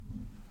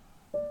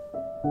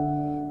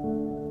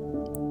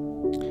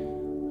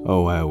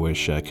Oh, I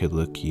wish I could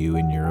look you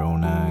in your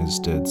own eyes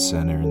dead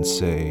center and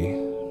say,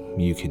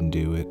 you can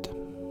do it,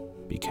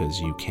 because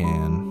you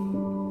can.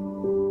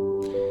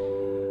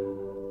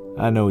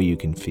 I know you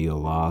can feel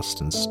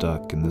lost and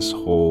stuck in this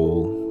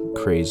whole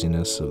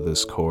craziness of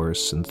this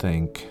course and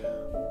think,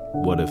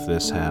 what if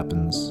this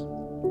happens?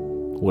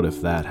 What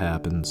if that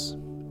happens?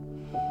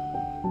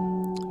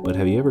 But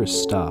have you ever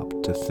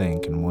stopped to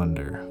think and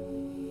wonder,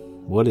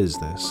 what is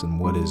this and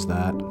what is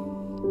that?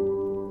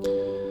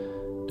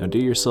 Now do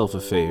yourself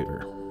a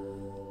favor.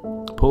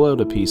 Pull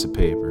out a piece of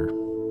paper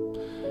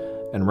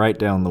and write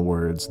down the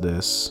words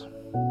this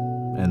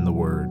and the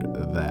word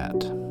that.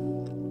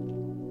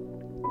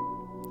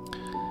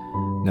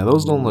 Now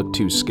those don't look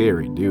too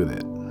scary, do they?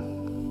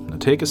 Now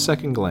take a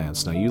second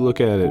glance. Now you look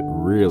at it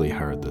really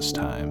hard this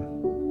time.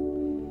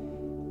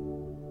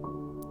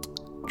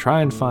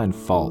 Try and find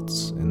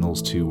faults in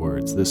those two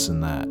words, this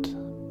and that.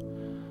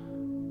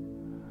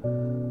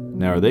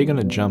 Now, are they going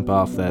to jump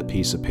off that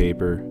piece of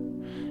paper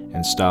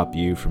and stop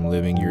you from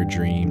living your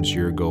dreams,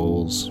 your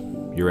goals,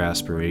 your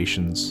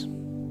aspirations?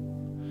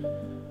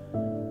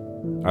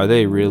 Are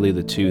they really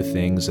the two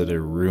things that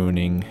are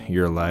ruining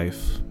your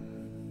life?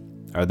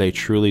 Are they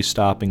truly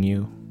stopping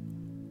you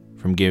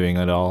from giving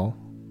it all?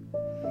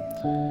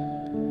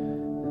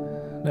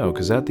 No,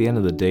 because at the end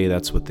of the day,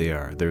 that's what they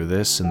are. They're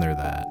this and they're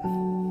that.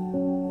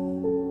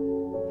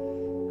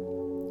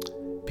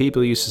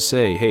 People used to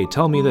say, hey,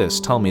 tell me this,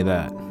 tell me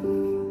that.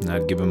 And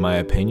I'd give them my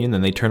opinion,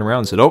 and they'd turn around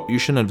and said, oh, you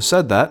shouldn't have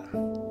said that.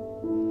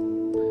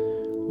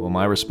 Well,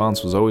 my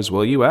response was always,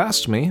 well, you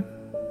asked me.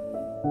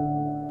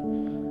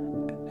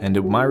 And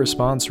did my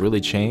response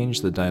really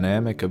change the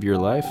dynamic of your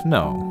life?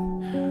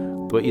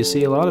 No. But you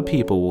see, a lot of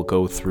people will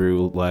go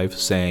through life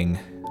saying,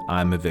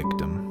 I'm a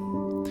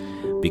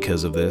victim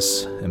because of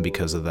this and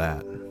because of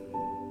that.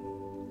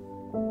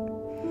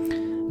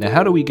 Now,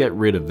 how do we get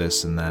rid of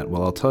this and that?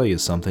 Well, I'll tell you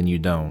something, you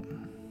don't.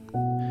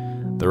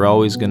 They're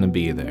always going to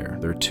be there.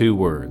 They're two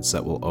words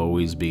that will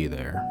always be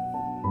there.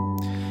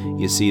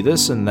 You see,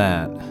 this and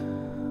that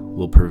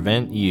will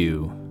prevent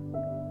you,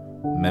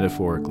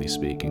 metaphorically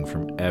speaking,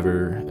 from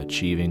ever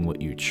achieving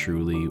what you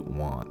truly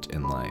want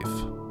in life.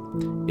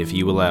 If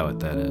you allow it,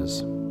 that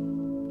is. Do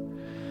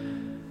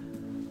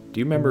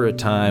you remember a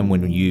time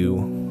when you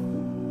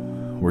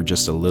were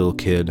just a little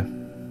kid,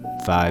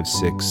 5,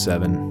 6,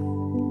 7,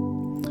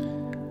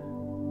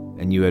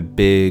 and you had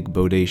big,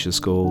 bodacious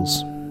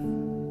goals?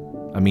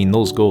 I mean,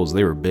 those goals,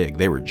 they were big,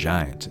 they were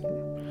giant,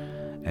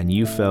 and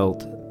you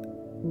felt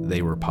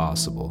they were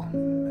possible.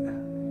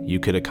 You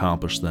could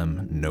accomplish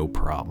them no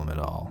problem at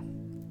all.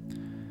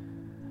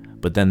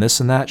 But then this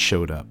and that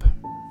showed up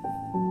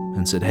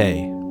and said,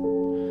 hey,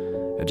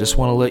 I just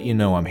want to let you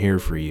know I'm here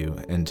for you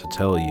and to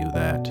tell you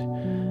that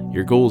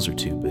your goals are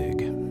too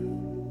big.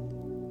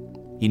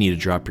 You need to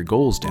drop your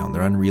goals down.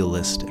 They're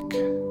unrealistic.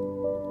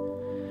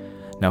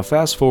 Now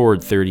fast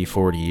forward 30,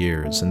 40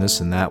 years and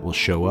this and that will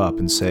show up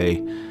and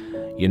say,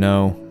 you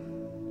know,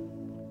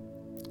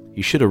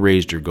 you should have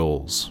raised your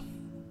goals.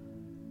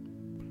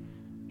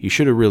 You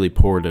should have really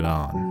poured it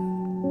on.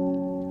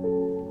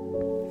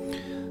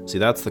 See,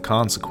 that's the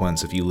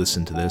consequence if you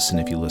listen to this and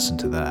if you listen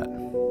to that.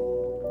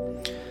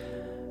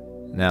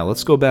 Now,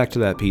 let's go back to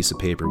that piece of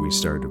paper we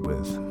started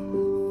with.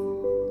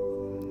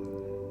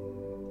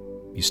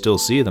 You still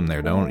see them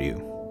there, don't you?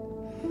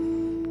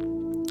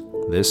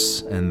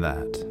 This and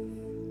that.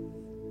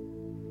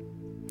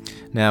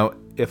 Now,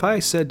 if I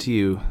said to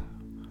you,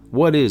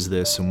 what is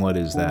this and what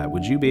is that?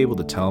 Would you be able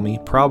to tell me?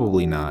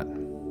 Probably not.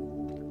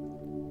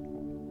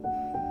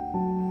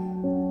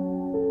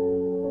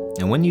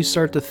 And when you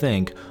start to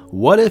think,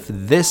 what if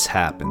this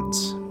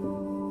happens?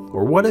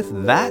 Or what if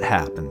that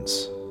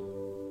happens?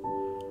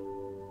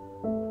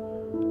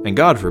 And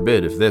God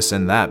forbid if this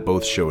and that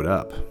both showed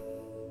up.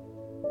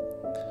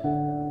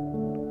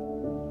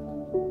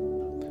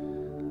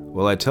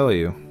 Well, I tell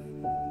you,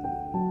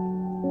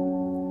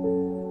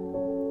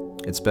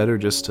 it's better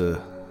just to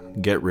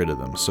get rid of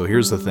them. So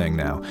here's the thing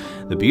now.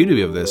 The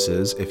beauty of this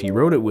is, if you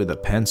wrote it with a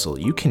pencil,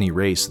 you can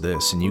erase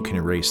this and you can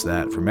erase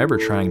that from ever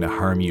trying to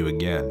harm you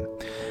again.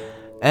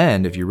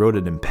 And if you wrote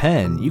it in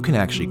pen, you can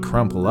actually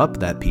crumple up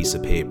that piece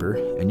of paper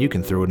and you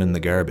can throw it in the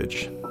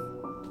garbage.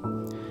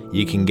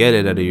 You can get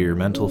it out of your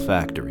mental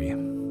factory.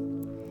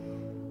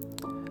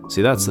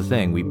 See, that's the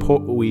thing.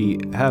 We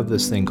have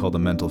this thing called a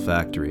mental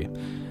factory,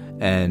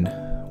 and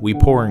we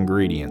pour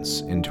ingredients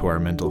into our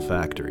mental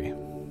factory.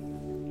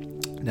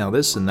 Now,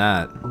 this and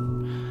that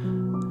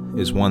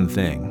is one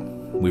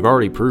thing. We've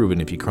already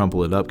proven if you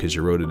crumple it up because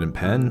you wrote it in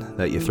pen,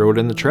 that you throw it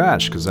in the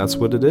trash, because that's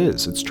what it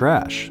is. It's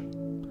trash.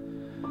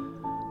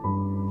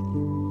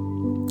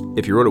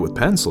 If you wrote it with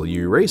pencil,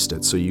 you erased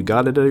it, so you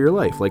got it out of your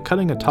life, like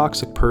cutting a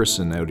toxic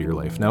person out of your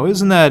life. Now,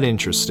 isn't that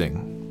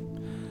interesting?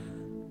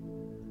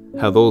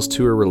 How those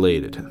two are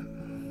related.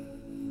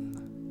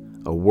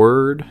 A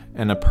word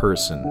and a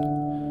person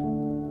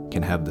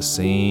can have the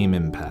same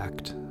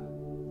impact.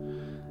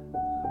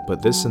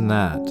 But this and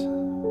that,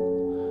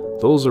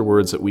 those are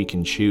words that we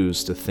can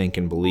choose to think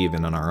and believe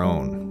in on our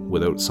own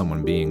without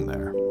someone being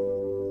there.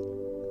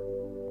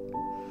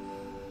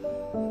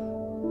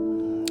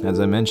 As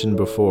I mentioned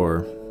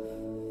before,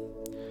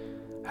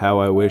 how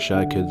I wish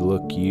I could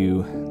look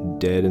you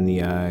dead in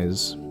the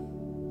eyes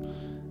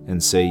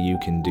and say you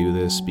can do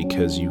this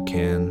because you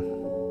can.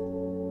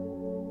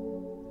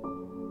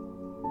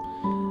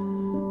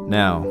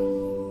 Now,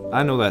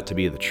 I know that to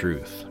be the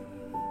truth.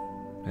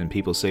 And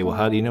people say, well,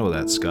 how do you know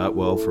that, Scott?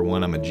 Well, for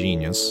one, I'm a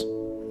genius.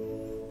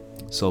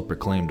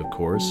 Self-proclaimed, of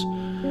course.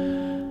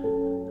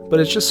 But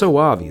it's just so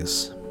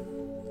obvious.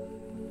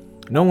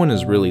 No one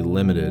is really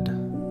limited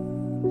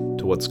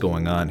to what's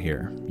going on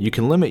here. You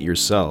can limit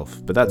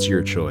yourself, but that's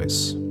your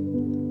choice.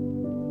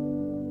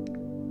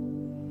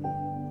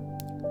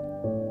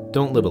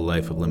 Don't live a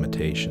life of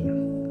limitation.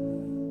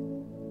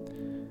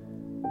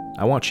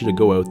 I want you to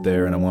go out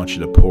there and I want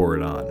you to pour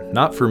it on.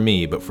 Not for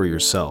me, but for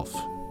yourself.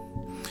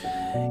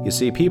 You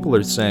see, people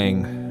are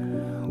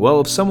saying,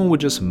 well, if someone would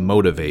just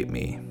motivate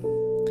me.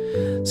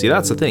 See,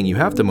 that's the thing. You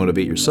have to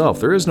motivate yourself.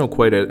 There is no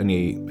quite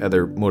any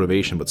other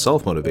motivation but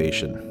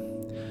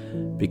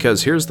self-motivation.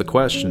 Because here's the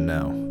question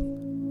now.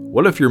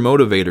 What if your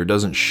motivator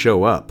doesn't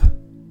show up?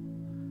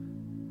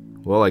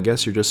 Well, I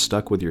guess you're just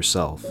stuck with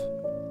yourself.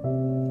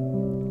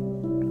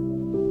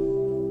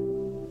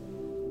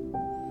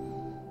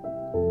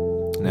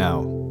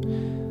 Now,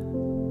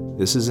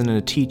 this isn't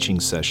a teaching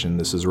session,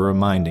 this is a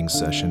reminding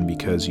session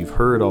because you've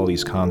heard all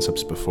these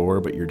concepts before,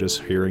 but you're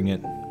just hearing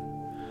it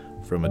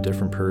from a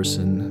different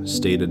person,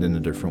 stated in a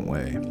different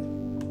way.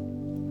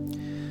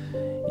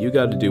 You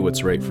got to do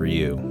what's right for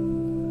you,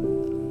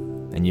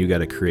 and you got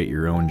to create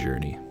your own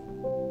journey.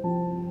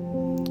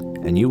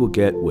 And you will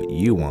get what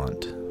you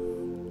want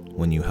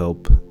when you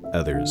help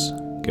others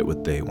get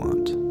what they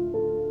want.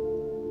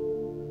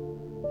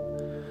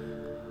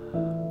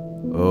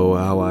 Oh,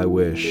 how I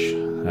wish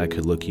I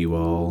could look you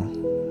all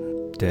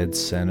dead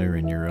center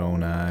in your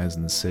own eyes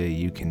and say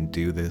you can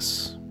do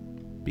this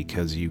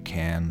because you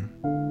can.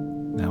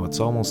 Now it's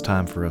almost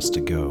time for us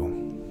to go,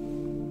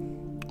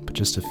 but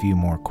just a few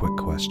more quick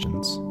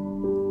questions.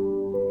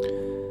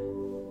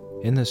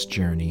 In this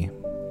journey,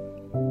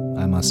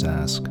 I must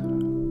ask,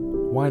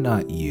 why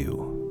not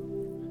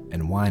you?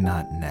 And why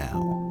not now?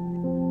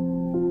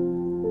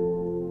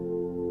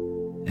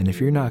 And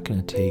if you're not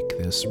going to take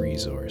this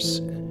resource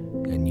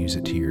and use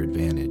it to your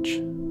advantage,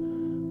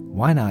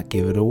 why not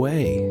give it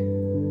away?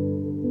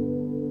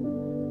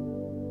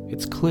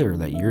 It's clear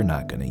that you're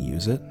not going to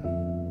use it.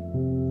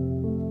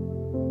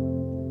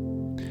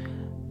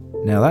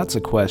 Now that's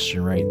a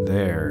question right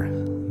there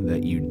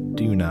that you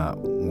do not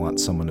want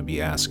someone to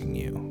be asking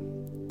you.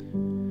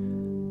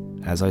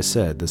 As I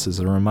said, this is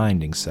a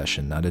reminding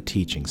session, not a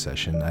teaching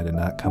session. I did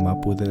not come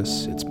up with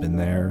this. It's been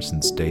there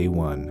since day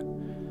one.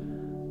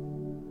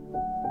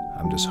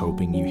 I'm just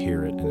hoping you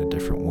hear it in a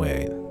different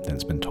way than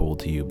it's been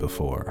told to you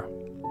before.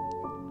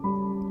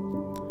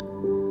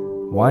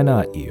 Why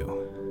not you?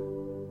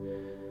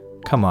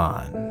 Come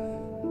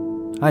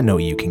on. I know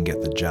you can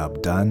get the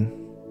job done.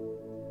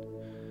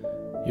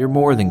 You're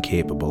more than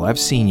capable. I've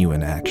seen you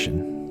in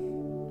action.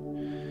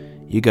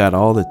 You got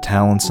all the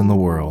talents in the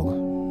world.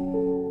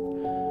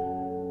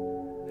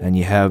 And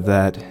you have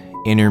that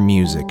inner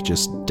music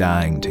just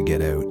dying to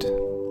get out.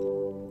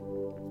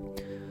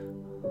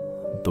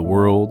 The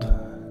world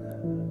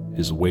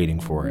is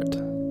waiting for it.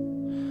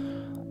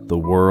 The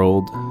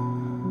world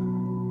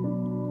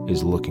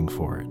is looking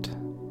for it.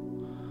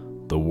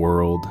 The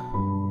world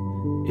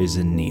is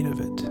in need of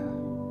it.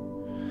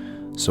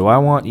 So I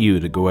want you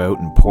to go out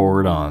and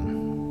pour it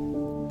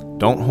on.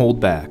 Don't hold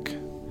back.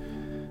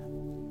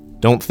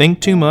 Don't think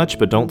too much,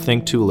 but don't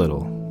think too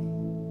little.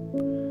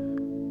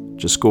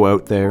 Just go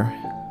out there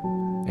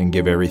and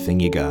give everything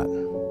you got.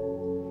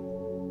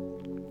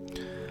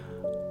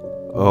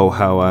 Oh,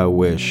 how I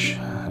wish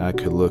I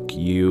could look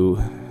you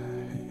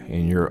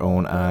in your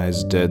own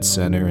eyes dead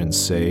center and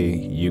say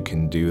you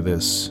can do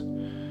this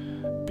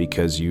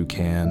because you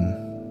can.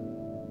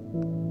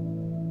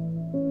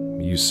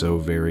 You so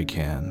very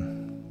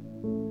can.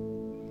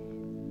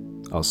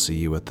 I'll see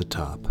you at the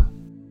top.